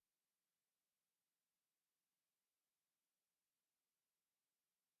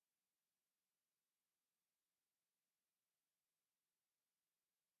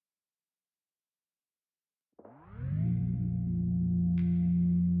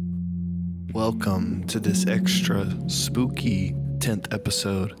Welcome to this extra spooky 10th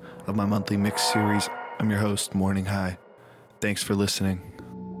episode of my monthly mix series. I'm your host, Morning High. Thanks for listening.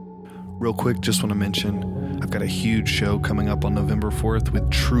 Real quick, just want to mention, I've got a huge show coming up on November 4th with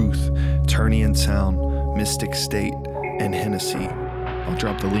Truth, Ternian Sound, Mystic State, and Hennessy. I'll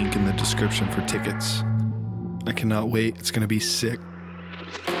drop the link in the description for tickets. I cannot wait. It's going to be sick.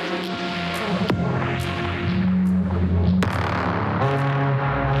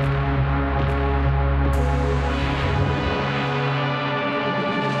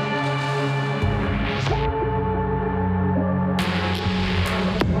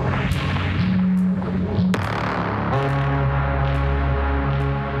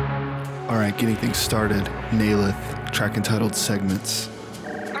 Alright, getting things started. Nalith, track entitled Segments.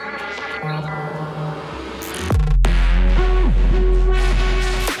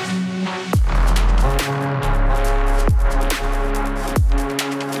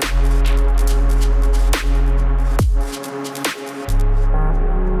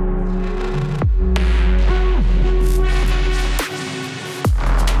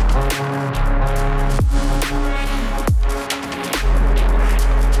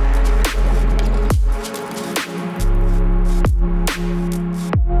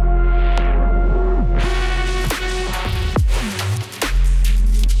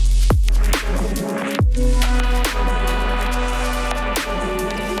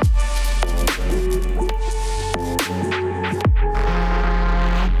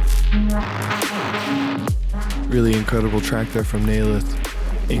 Really incredible track there from Nalith.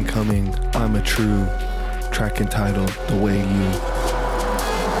 Incoming, I'm a True, track entitled The Way You.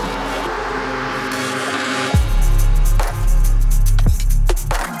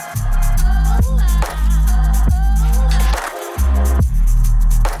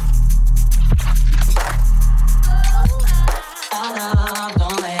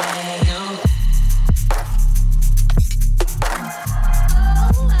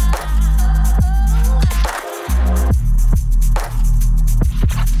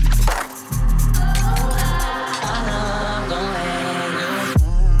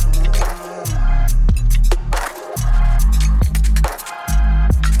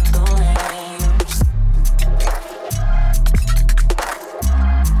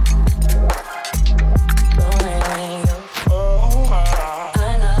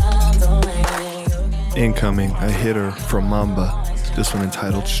 Incoming, a hitter from Mamba. This one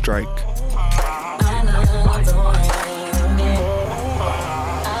entitled Strike.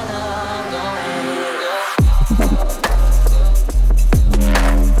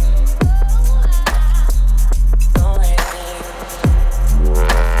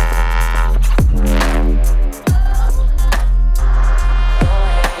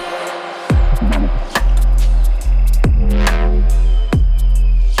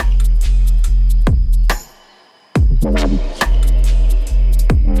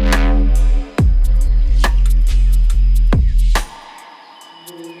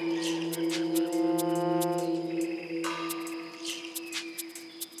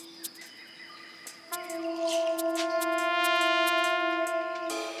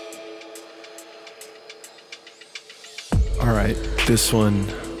 Alright, this one,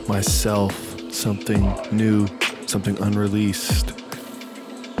 myself, something new, something unreleased.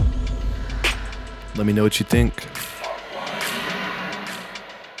 Let me know what you think.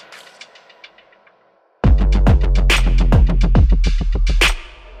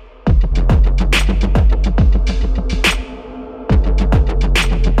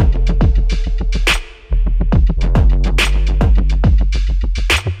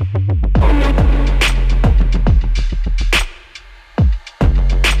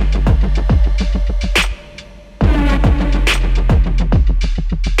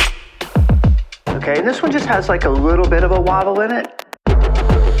 Okay, and this one just has like a little bit of a wobble in it.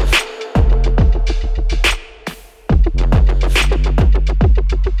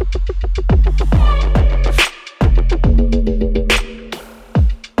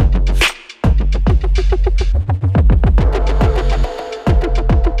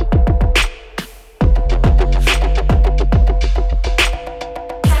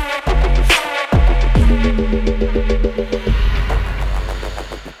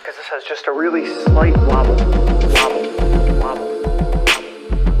 Has just a really slight wobble.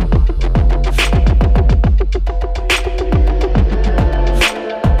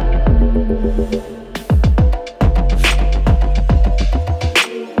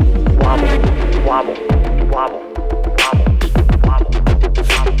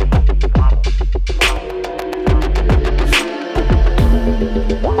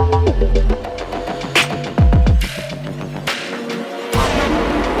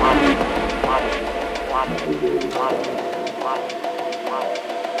 Alright,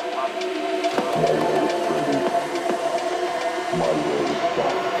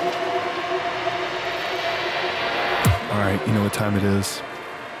 you know what time it is.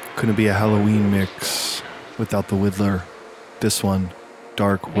 Couldn't be a Halloween mix without the Whittler. This one,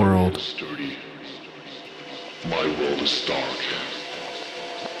 Dark World. My world is dark.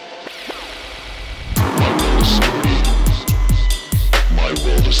 My world is sturdy. My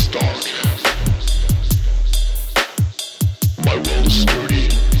world is dark. My world is sturdy.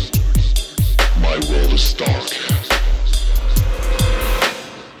 My world is dark.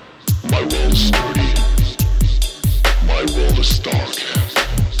 My world is sturdy. My world is dark.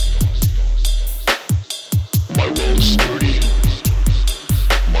 My world is sturdy.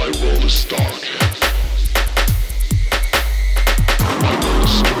 My world is dark. My world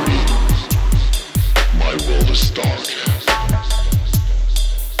is sturdy. My world is dark.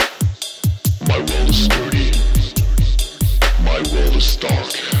 My world is sturdy. My world is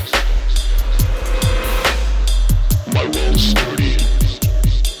dark. My world is sturdy.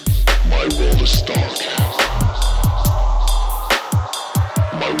 My world is dark.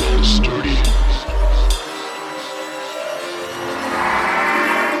 My world is sturdy.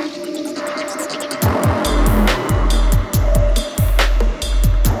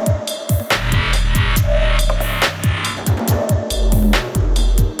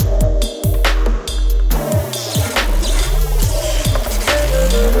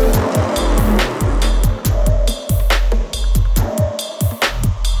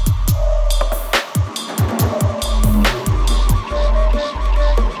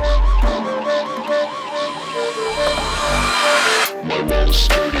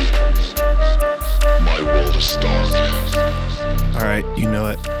 Alright, you know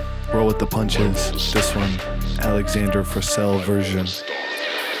it. Roll with the punches. This one, Alexander Frissell version.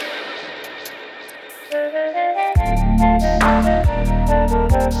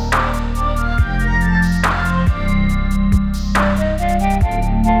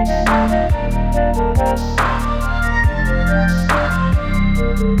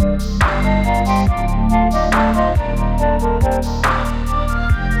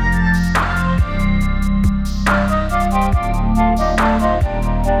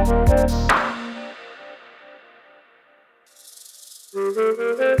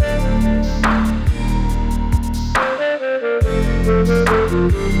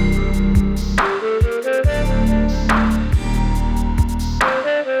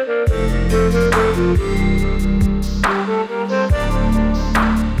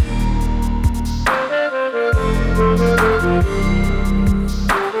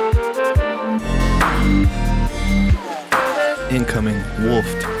 Incoming,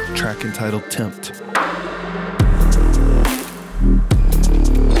 Wolfed, track entitled Tempt.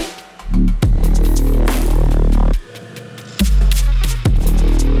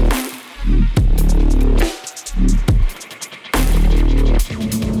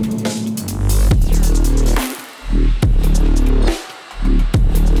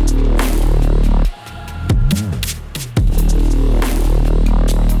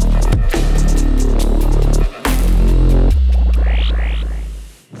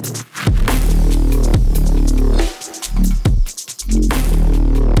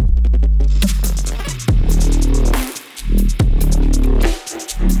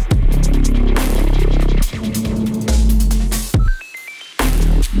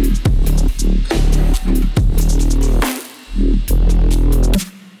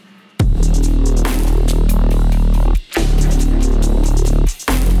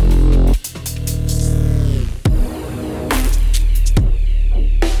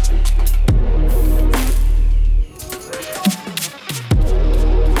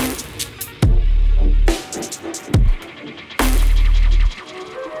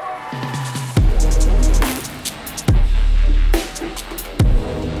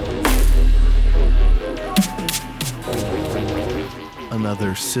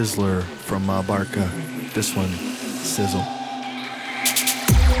 Another Sizzler from Ma Barca. This one, Sizzle.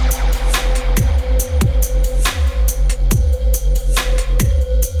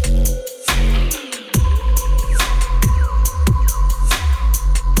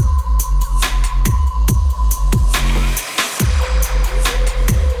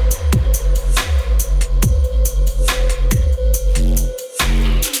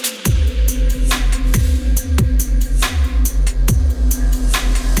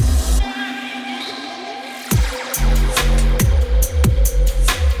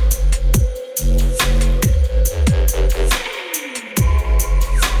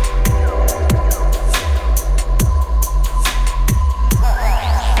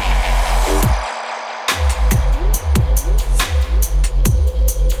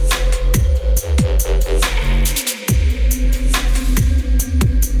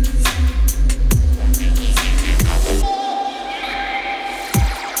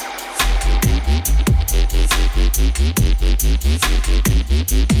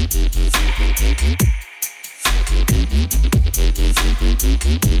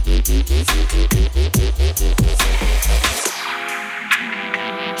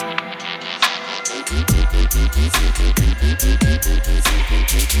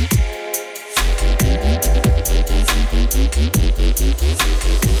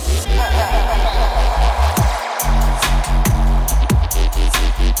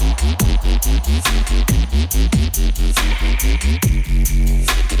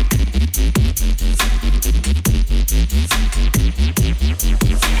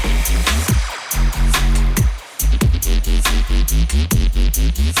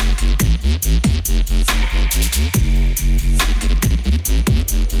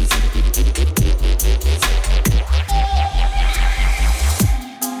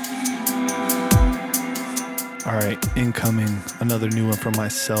 All right, incoming, another new one from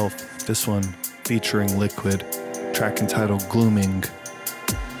myself. This one featuring Liquid, track entitled Glooming.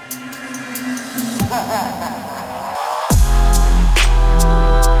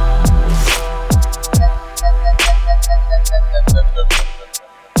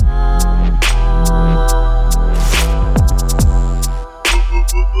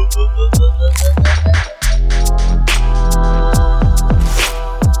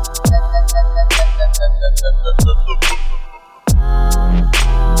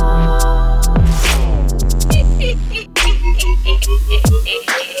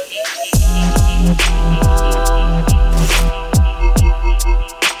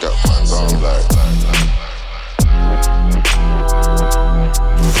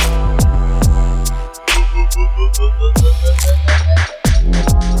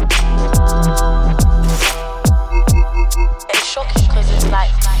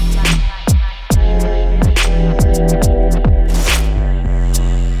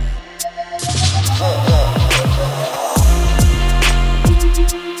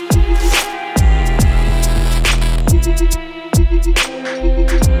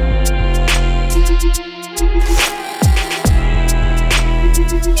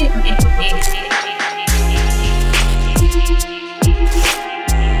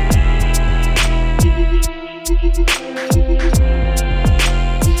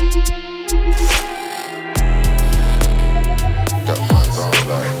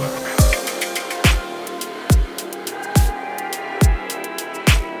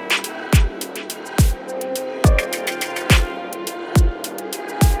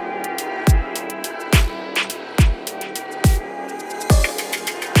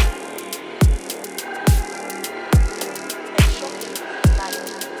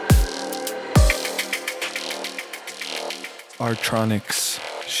 Artronics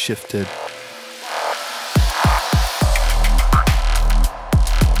shifted.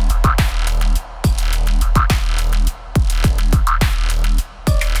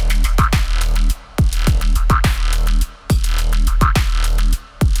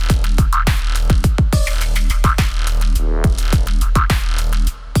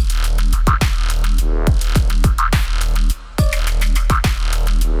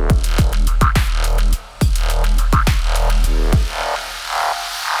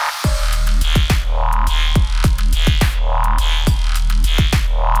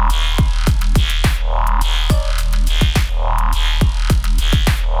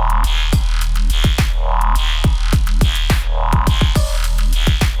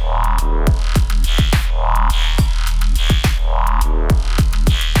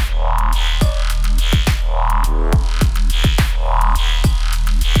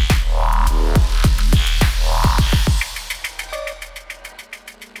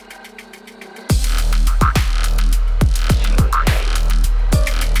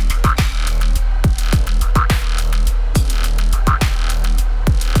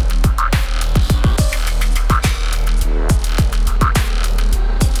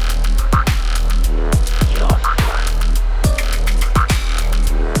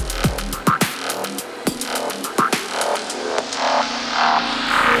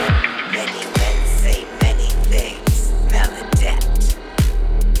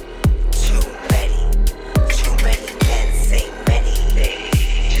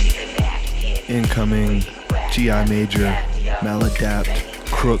 Incoming, G.I. Major, Maladapt,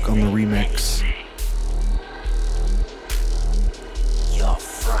 Crook on the remix. You're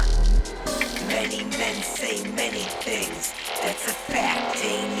front. Many men say many things. That's a fact.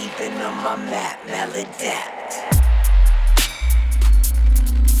 Ain't even on my map. Maladapt.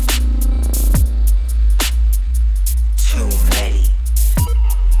 Too many.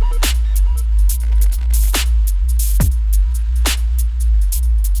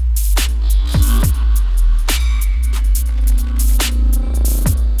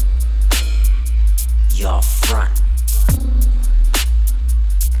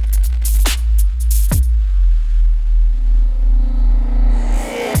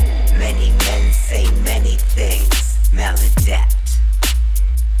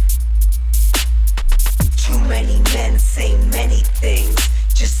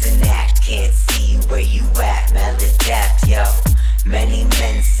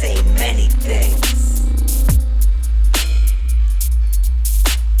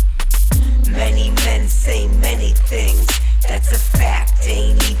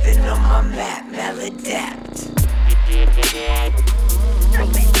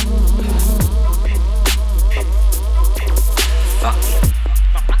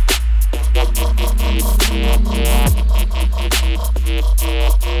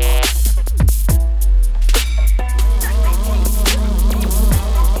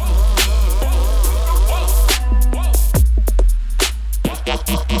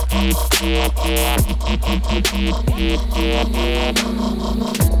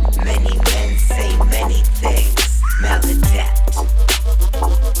 Many men say many things. Maladaptive.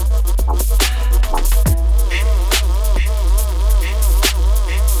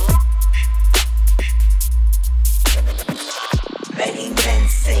 Many men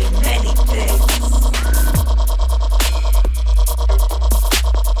say many things.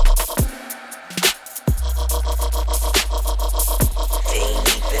 They ain't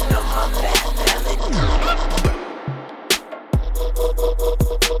even on my map melody.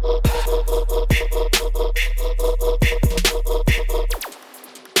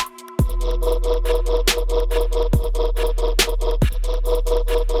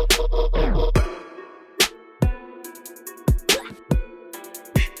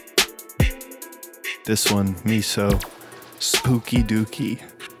 This one, Miso, Spooky Dookie.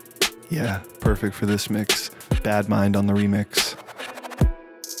 Yeah, perfect for this mix. Bad Mind on the remix.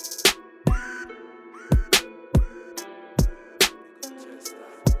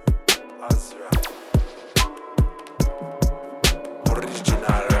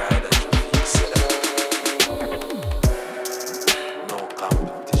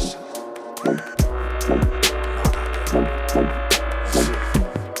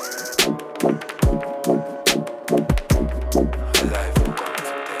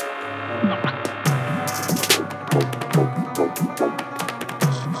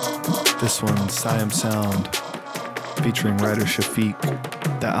 This one, Siam Sound, featuring writer Shafiq,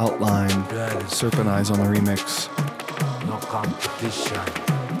 The Outline, Serpent Eyes on the remix. No competition.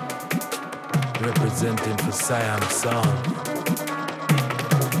 Representing for Siam Sound.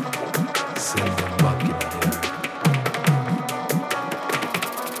 Send them back in there.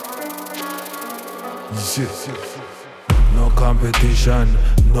 No competition,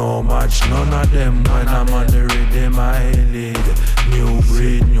 no match, none of them. When I'm on the rhythm I lead. New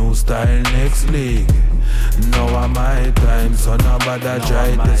breed, new style, next league. Now I'm my time, so nobody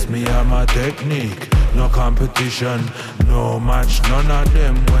try test me or my technique. No competition, no match, none of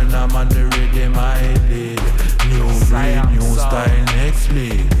them. When I'm on the rhythm I lead. New breed, new style, next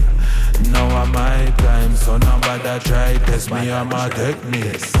league. Now I'm my time, so nobody try test me or my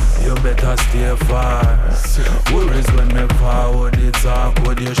technique. You better stay far. Worries when me forward, it's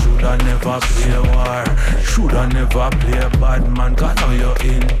awkward. You shoulda never play war. Shoulda never play bad man. Cause now you're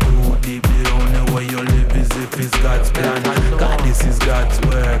in too deep. The only way you live is if it's God's plan. God, this is God's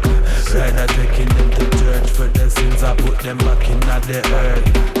work. Rather taking them to church for the sins I put them back in the earth.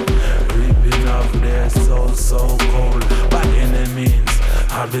 Ripping off their souls so cold. By any means,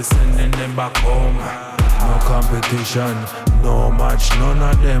 I'll be sending them back home. No competition, no match, none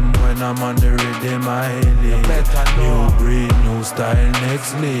of them. When I'm on the rhythm I lead. New breed, new style,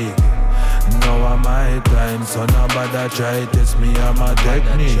 next league. Now I'm my time, so nobody try test me or my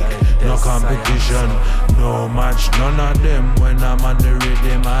technique. No competition, no match, none of them. When I'm on the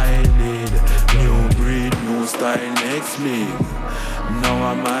rhythm I lead. New breed, new style, next league. Now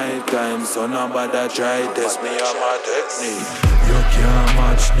I'm my time, so nobody try test me or my technique. You can't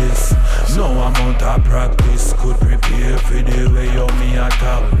match this. No amount of practice could prepare for the way you me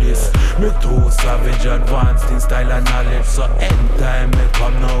attack this. Me too savage, advanced in style and knowledge. So anytime me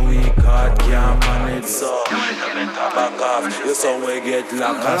come no weak heart can't manage. So you better back off. You somewhere get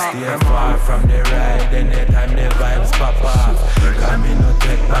locked and stay far from the ride. Anytime the vibes pop off. Cause me no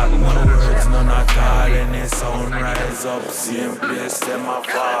take back no words, none at all. Any sound rise up, same place them a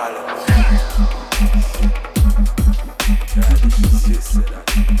fall.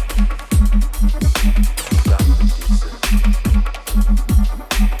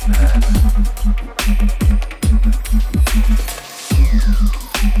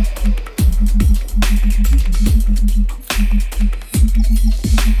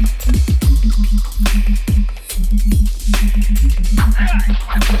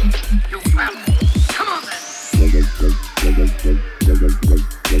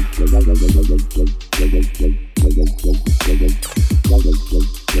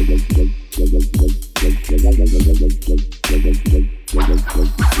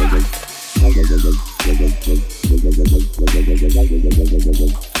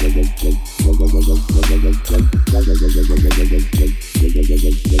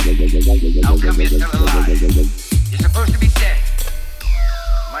 How come you're still alive? You're supposed to be dead.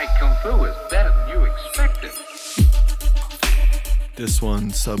 My kung fu is better than you expected. This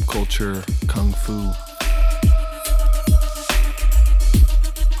one, Subculture, Kung Fu.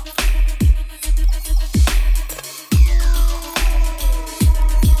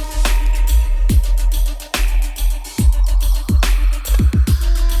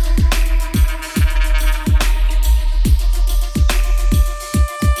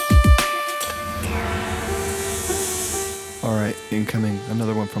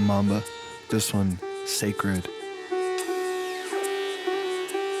 Mamba. This one, Sacred.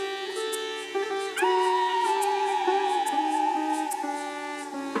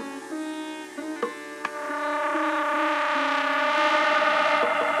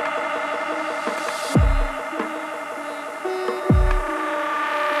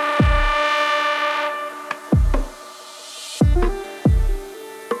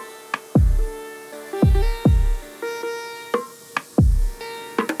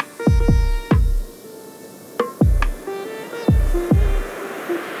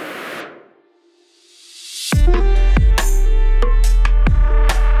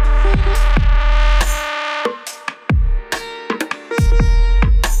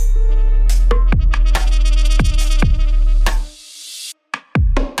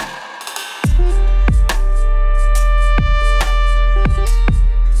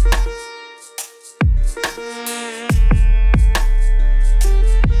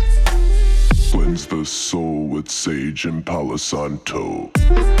 The soul with sage and Palo Santo.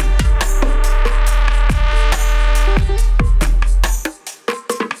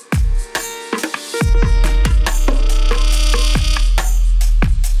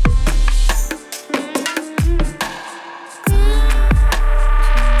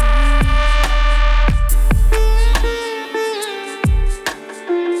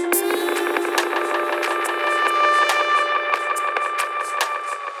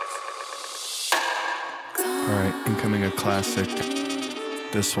 Incoming a classic.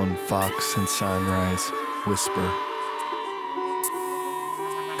 This one, Fox and Sunrise, Whisper.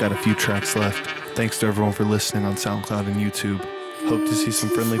 Got a few tracks left. Thanks to everyone for listening on SoundCloud and YouTube. Hope to see some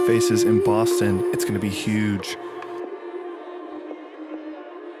friendly faces in Boston. It's going to be huge.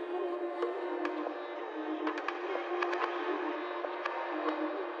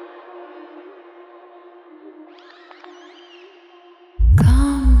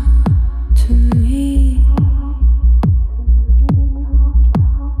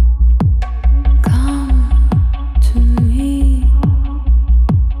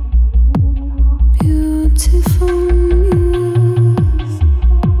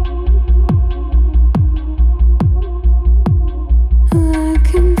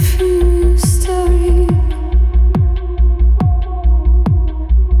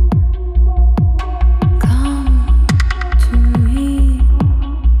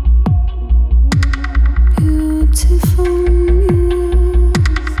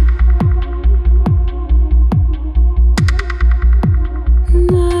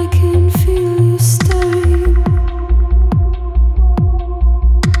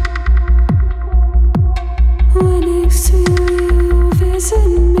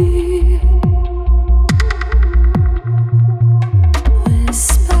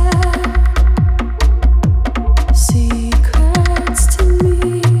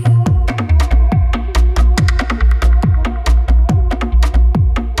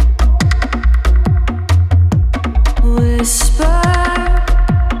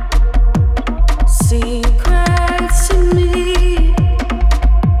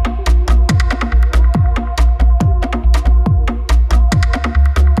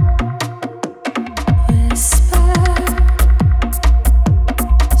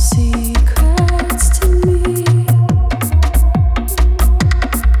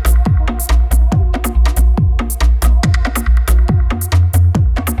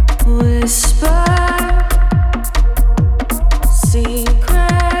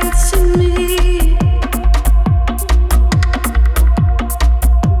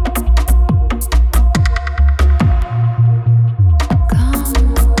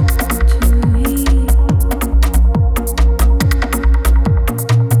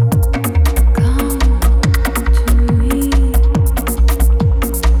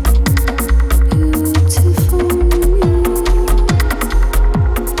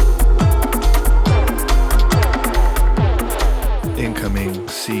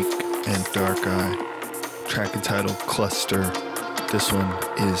 Track entitled Cluster. This one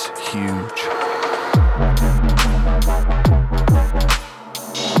is huge.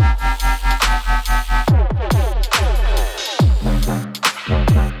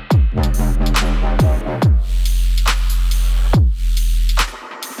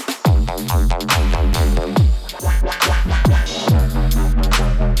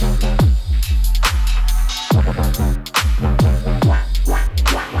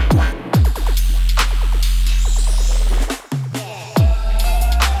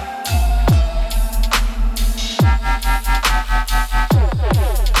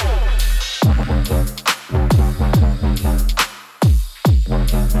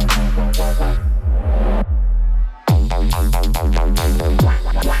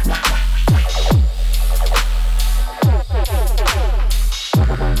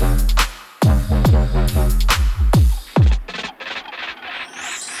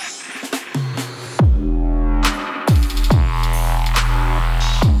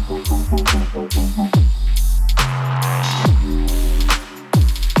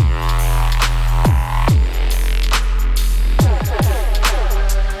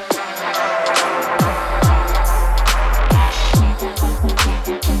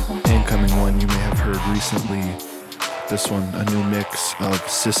 remix of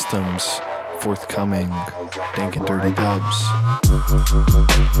System's forthcoming Dank and Dirty Dubs.